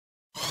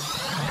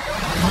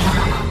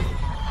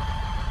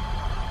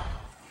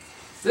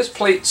this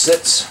plate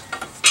sits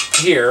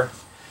here,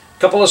 a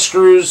couple of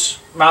screws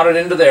mounted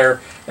into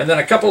there, and then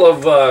a couple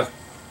of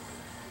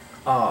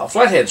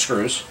flathead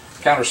screws,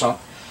 countersunk,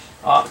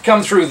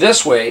 come through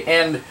this way,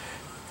 and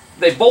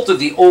they bolted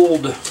the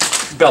old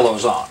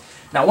bellows on.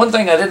 Now, one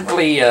thing I didn't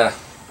really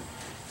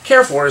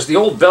care for is the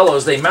old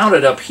bellows, they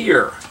mounted up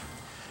here.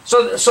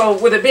 So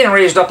with it being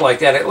raised up like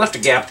that, it left a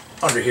gap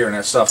under here and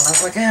that stuff, and I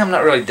was like, I'm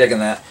not really digging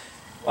that.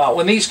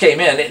 When these came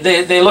in,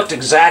 they looked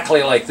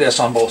exactly like this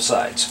on both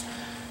sides.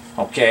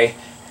 Okay?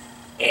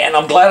 And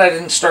I'm glad I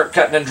didn't start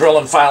cutting and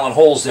drilling, filing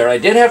holes there. I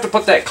did have to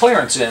put that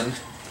clearance in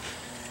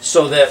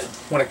so that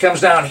when it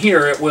comes down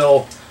here, it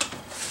will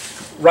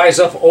rise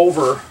up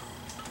over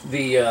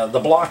the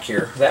block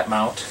here, that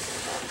mount.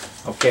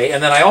 Okay,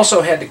 and then I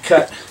also had to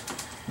cut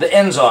the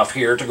ends off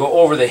here to go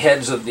over the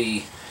heads of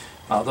the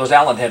those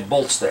Allen head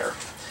bolts there.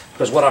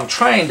 Because what I'm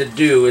trying to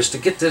do is to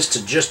get this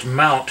to just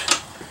mount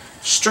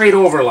straight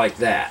over like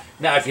that.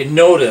 Now, if you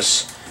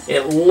notice,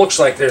 it looks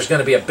like there's going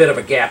to be a bit of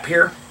a gap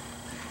here.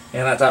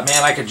 And I thought,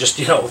 man, I could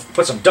just,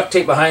 put some duct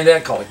tape behind that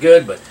and call it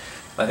good, but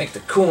I think the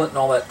coolant and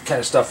all that kind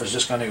of stuff is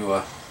just going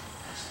to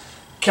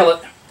kill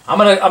it. I'm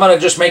gonna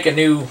just make a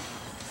new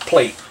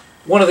plate.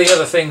 One of the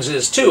other things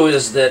is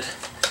that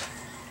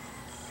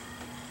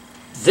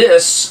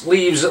this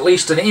leaves at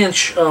least an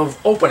inch of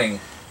opening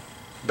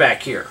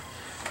back here.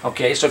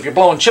 Okay, so if you're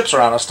blowing chips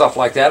around and stuff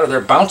like that, or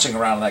they're bouncing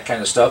around and that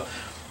kind of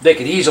stuff, they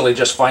could easily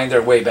just find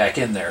their way back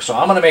in there. So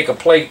I'm going to make a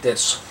plate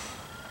that's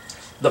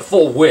the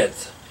full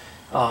width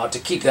to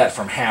keep that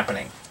from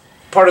happening.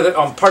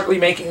 I'm partly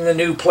making the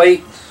new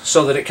plate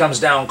so that it comes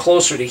down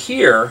closer to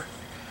here,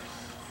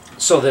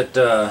 so that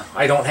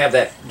I don't have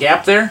that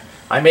gap there.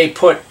 I may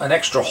put an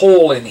extra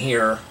hole in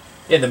here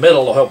in the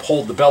middle to help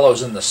hold the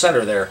bellows in the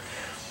center there.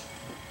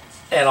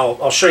 And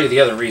I'll show you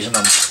the other reason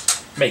I'm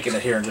making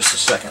it here in just a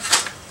second.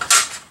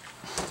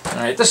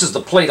 Alright, this is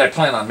the plate I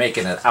plan on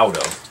making it out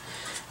of.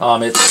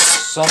 It's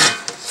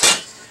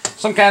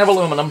some kind of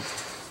aluminum.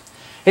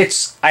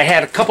 I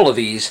had a couple of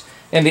these,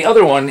 and the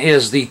other one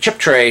is the chip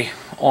tray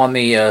on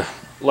the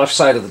left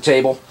side of the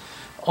table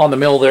on the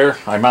mill there.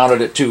 I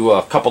mounted it to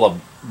a couple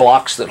of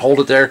blocks that hold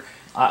it there.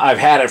 I've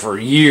had it for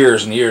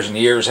years and years and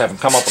years, haven't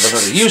come up with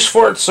another use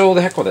for it, so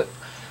the heck with it.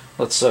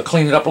 Let's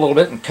clean it up a little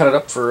bit and cut it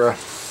up for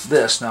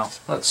this. Now,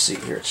 let's see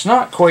here. It's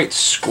not quite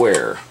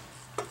square.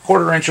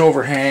 1/4 inch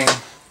overhang.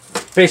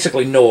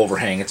 Basically no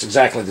overhang. It's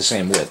exactly the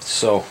same width.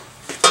 So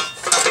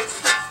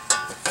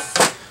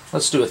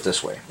let's do it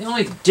this way. The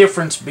only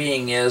difference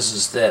being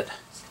is that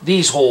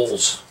these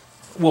holes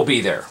will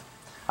be there.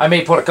 I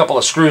may put a couple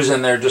of screws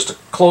in there just to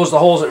close the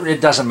holes.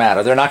 It doesn't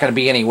matter. They're not going to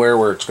be anywhere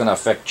where it's going to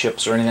affect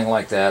chips or anything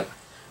like that.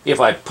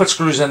 If I put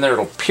screws in there,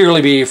 it'll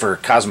purely be for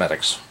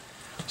cosmetics.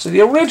 So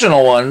the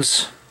original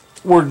ones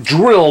were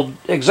drilled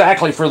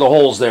exactly for the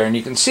holes there, and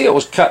you can see it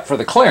was cut for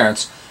the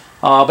clearance,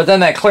 but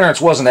then that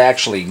clearance wasn't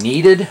actually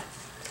needed,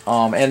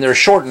 and they're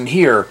shortened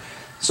here.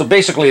 So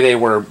basically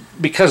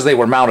because they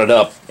were mounted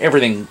up,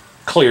 everything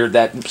cleared.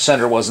 That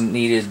center wasn't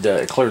needed.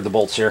 It cleared the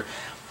bolts here.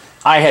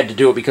 I had to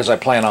do it because I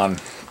plan on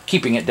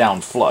keeping it down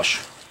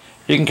flush.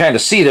 You can kind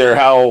of see there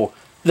how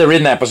they're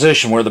in that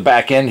position where the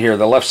back end here,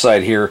 the left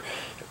side here,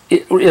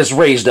 it is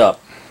raised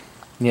up.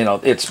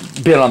 It's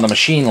been on the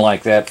machine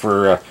like that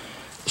for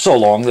so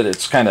long that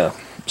it's kind of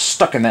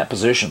stuck in that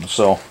position.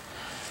 So,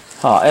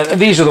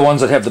 and these are the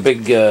ones that have the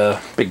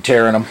big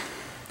tear in them.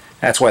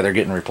 That's why they're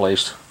getting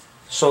replaced.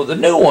 So the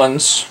new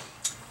ones,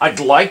 I'd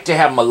like to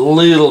have them a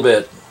little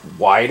bit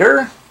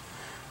wider.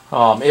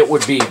 It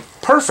would be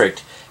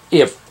perfect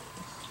if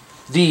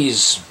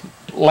these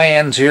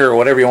lands here, or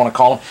whatever you want to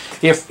call them,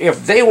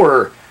 if they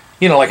were,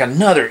 like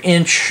another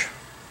inch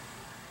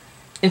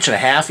and a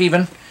half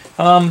even,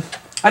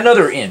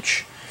 another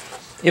inch.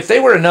 If they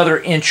were another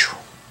inch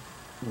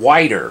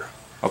wider,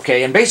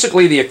 okay, and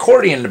basically the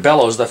accordion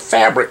bellows, the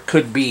fabric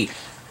could be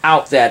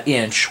out that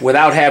inch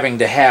without having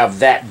to have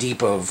that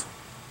deep of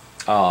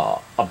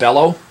a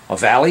bellow, a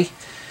valley,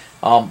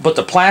 but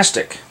the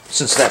plastic,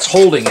 since that's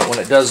holding it when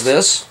it does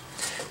this,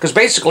 because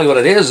basically what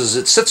it is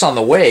it sits on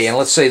the way, and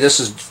let's say this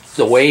is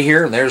the way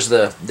here, and there's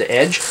the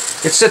edge,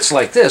 it sits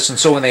like this, and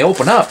so when they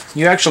open up,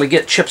 you actually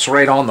get chips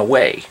right on the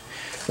way.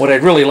 What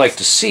I'd really like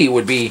to see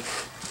would be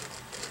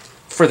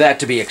for that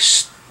to be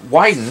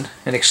widened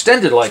and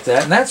extended like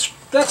that, and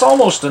that's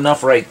almost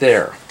enough right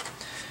there.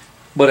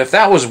 But if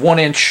that was 1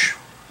 inch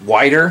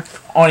wider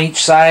on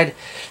each side,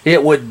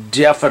 it would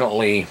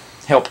definitely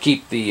help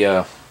keep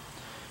the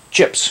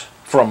chips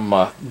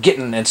from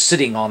getting and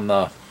sitting on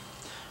the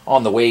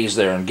ways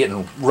there and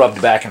getting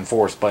rubbed back and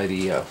forth by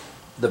the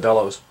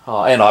bellows,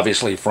 and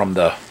obviously from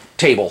the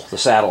table, the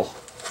saddle.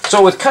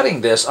 So with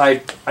cutting this,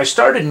 I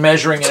started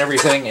measuring and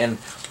everything, and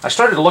I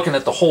started looking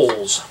at the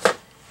holes.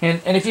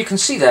 And if you can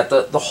see that,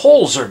 the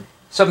holes are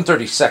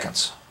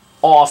 7/32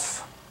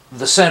 off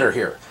the center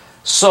here.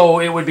 So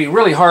it would be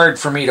really hard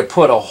for me to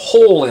put a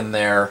hole in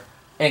there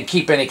and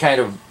keep any kind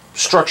of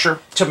structure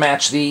to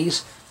match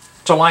these.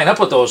 To line up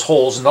with those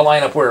holes and to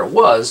line up where it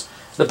was,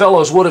 the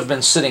bellows would have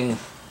been sitting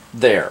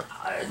there.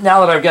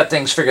 now that I've got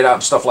things figured out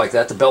and stuff like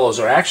that, the bellows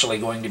are actually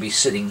going to be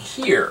sitting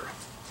here.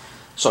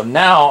 So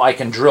now I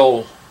can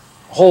drill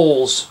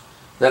holes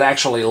that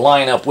actually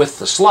line up with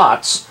the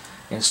slots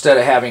instead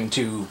of having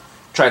to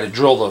try to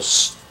drill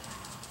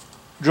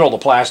the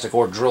plastic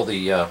or drill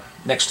the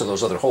next to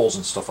those other holes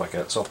and stuff like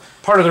that. So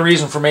part of the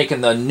reason for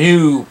making the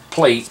new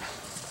plate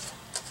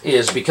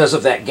is because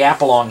of that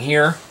gap along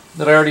here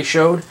that I already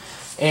showed,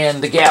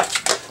 and the gap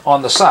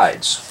on the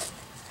sides.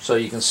 So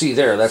you can see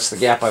there, that's the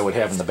gap I would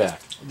have in the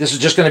back. This is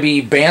just going to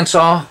be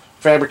bandsaw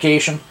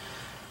fabrication.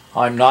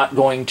 I'm not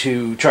going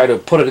to try to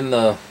put it in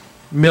the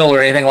mill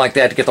or anything like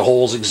that to get the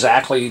holes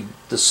exactly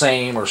the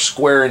same or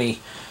square any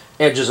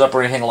edges up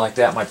or anything like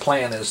that. My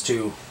plan is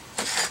to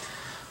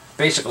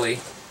basically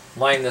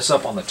line this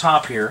up on the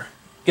top here,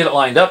 get it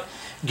lined up,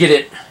 get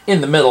it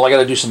in the middle. I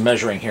got to do some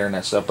measuring here and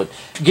that stuff, but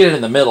get it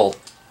in the middle,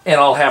 and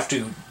I'll have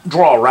to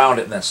draw around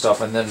it and that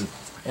stuff, and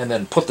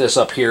then put this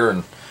up here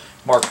and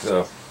mark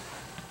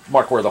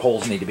where the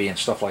holes need to be and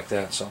stuff like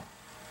that. So.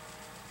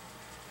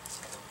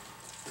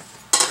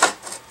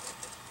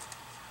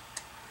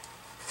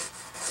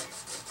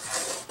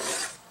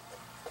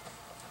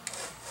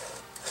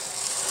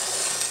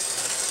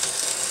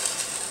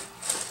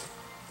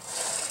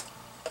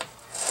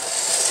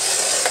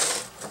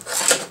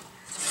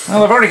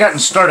 Well, I've already gotten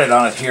started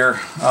on it here.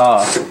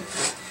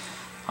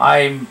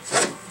 I've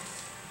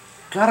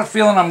got a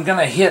feeling I'm going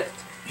to hit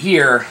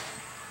here,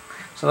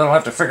 so then I'll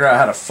have to figure out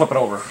how to flip it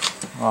over.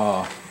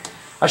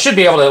 I should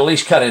be able to at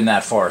least cut in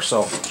that far,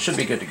 so it should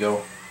be good to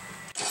go.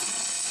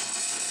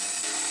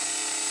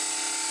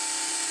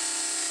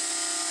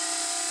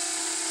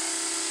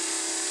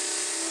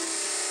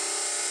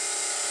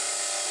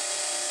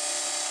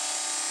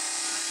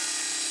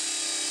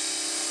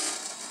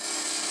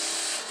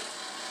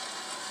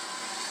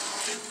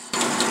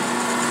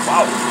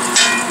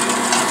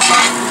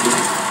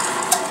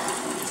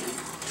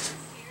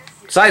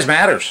 Size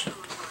matters.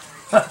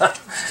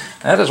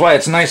 That is why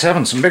it's nice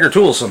having some bigger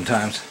tools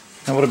sometimes.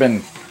 That would have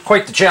been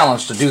quite the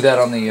challenge to do that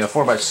on the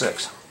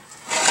 4x6.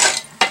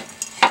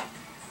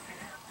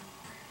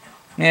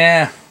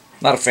 Yeah,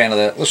 not a fan of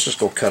that. Let's just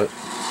go cut it.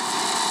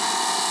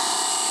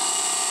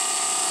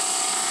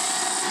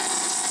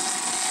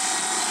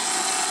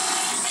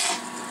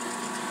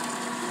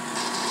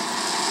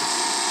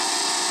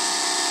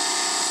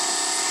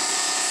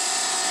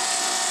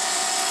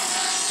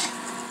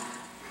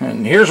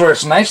 And here's where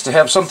it's nice to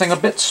have something a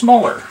bit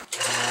smaller.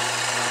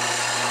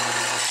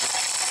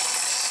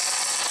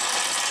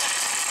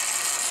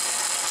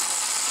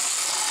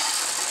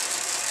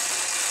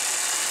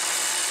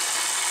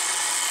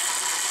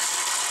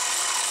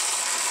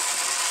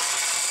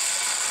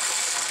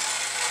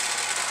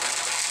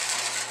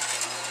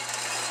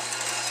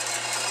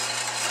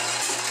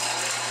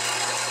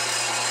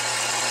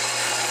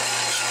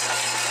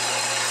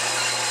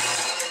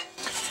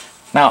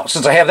 Now,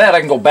 since I have that, I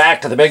can go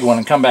back to the big one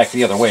and come back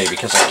the other way,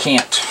 because I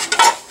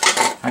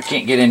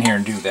can't get in here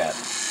and do that.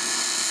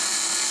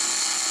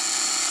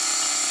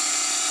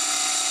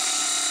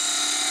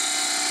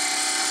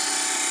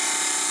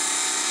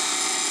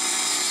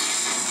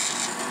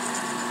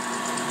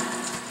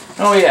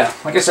 Oh yeah,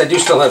 I guess I do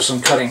still have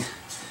some cutting.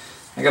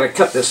 I gotta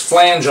cut this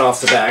flange off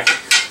the back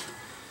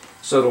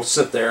so it'll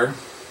sit there.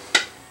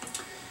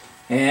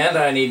 And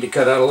I need to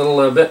cut out a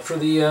little bit for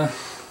the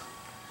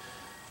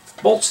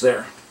bolts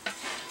there.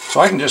 So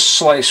I can just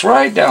slice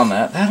right down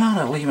that. That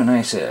ought to leave a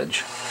nice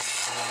edge.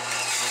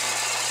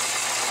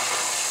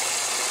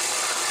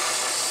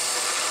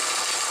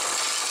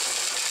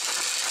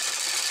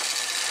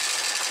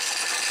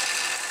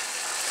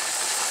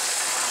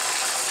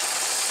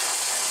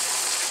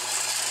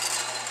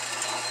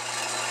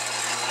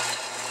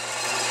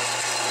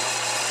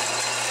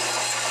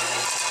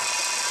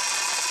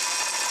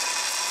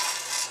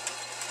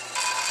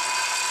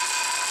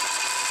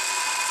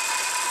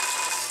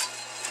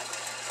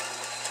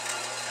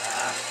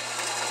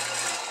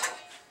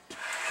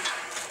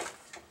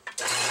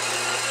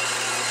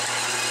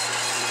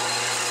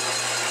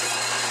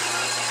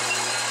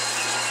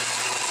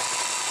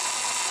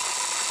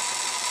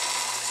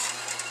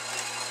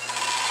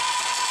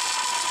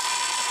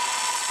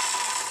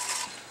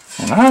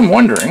 And I'm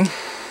wondering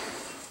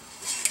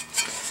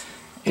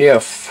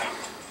if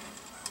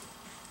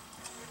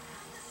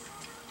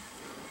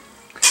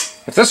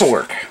this will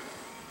work.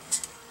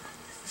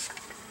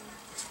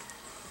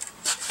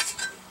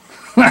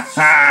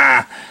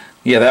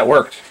 Yeah, that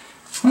worked.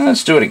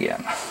 Let's do it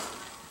again.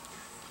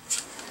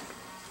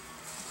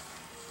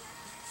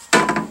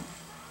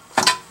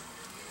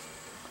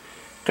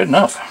 Good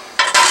enough.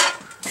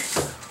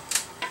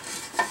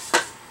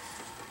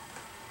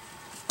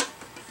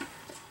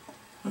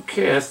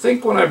 Okay, I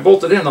think when I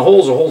bolt it in, the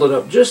holes will hold it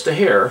up just a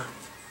hair.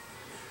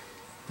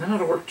 Then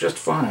it'll work just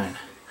fine.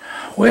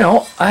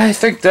 Well, I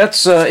think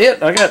that's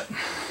it. I got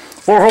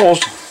 4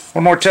 holes.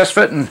 One more test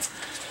fit and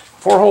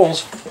 4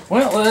 holes.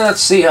 Well,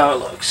 let's see how it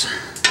looks.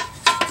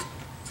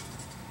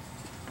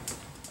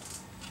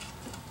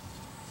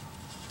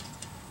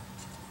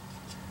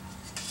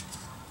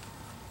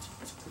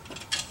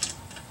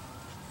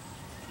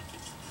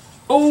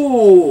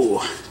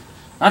 Oh,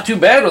 not too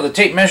bad with a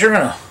tape measure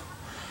and a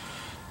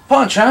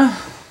punch, huh?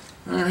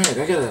 Alright,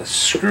 I gotta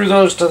screw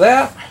those to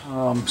that.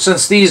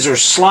 Since these are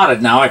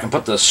slotted now, I can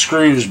put the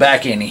screws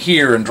back in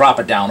here and drop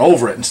it down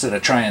over it instead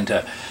of trying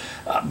to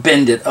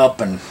bend it up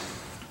and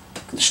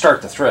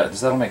start the threads.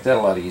 That'll make that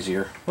a lot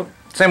easier.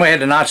 Same way I had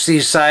to notch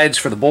these sides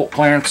for the bolt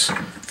clearance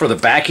for the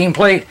backing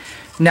plate.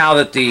 Now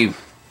that the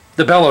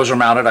bellows are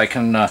mounted, I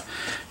can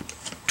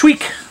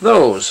tweak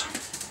those.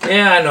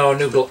 Yeah, I know,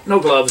 no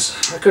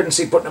gloves. I couldn't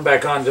see putting them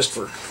back on just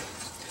for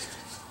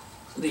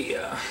the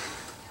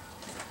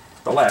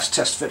last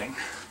test fitting.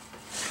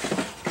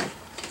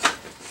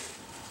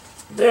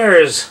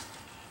 There is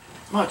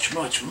much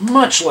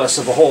less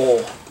of a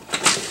hole.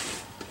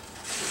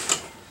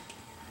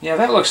 Yeah,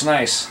 that looks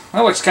nice.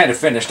 That looks kind of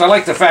finished. I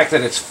like the fact that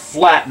it's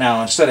flat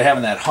now instead of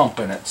having that hump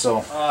in it.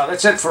 So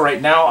that's it for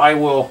right now. I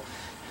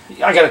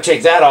got to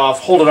take that off,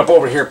 hold it up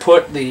over here,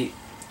 put the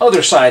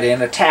other side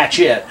in, attach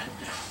it,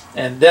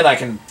 and then I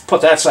can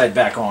put that side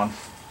back on.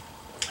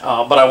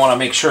 But I want to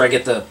make sure I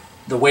get the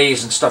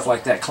ways and stuff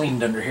like that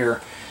cleaned under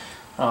here.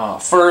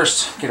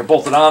 First, get it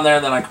bolted on there,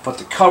 then I can put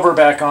the cover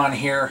back on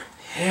here.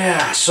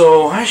 Yeah,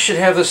 so I should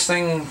have this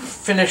thing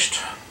finished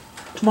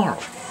tomorrow.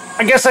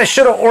 I guess I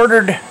should have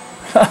ordered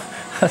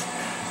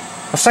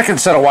a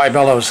second set of Y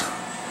bellows.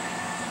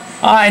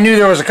 I knew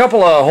there was a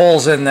couple of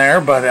holes in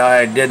there, but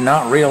I did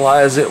not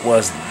realize it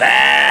was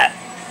that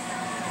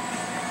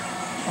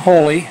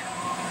holy.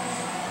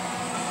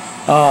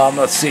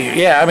 Let's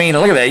see. Yeah, I mean,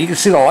 look at that. You can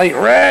see the light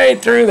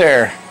right through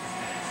there.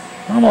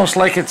 Almost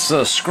like it's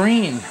a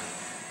screen.